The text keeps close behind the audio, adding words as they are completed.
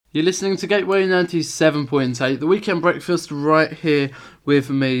You're listening to Gateway 97.8, the weekend breakfast right here with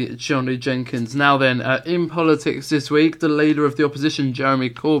me, Johnny Jenkins. Now then, in politics this week, the leader of the opposition, Jeremy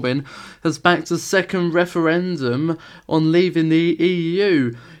Corbyn, has backed a second referendum on leaving the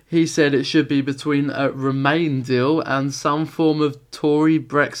EU. He said it should be between a Remain deal and some form of Tory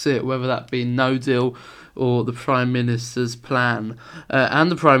Brexit, whether that be no deal or the Prime Minister's plan. And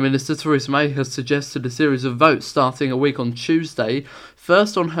the Prime Minister, Theresa May, has suggested a series of votes starting a week on Tuesday.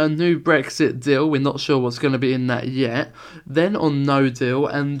 First on her new Brexit deal, we're not sure what's going to be in that yet. Then on no deal,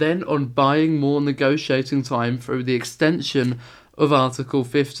 and then on buying more negotiating time through the extension of Article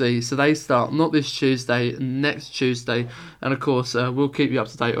 50. So they start not this Tuesday, next Tuesday. And of course, we'll keep you up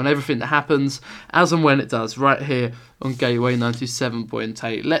to date on everything that happens as and when it does, right here on Gateway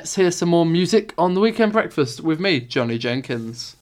 97.8. Let's hear some more music on the Weekend Breakfast with me, Johnny Jenkins.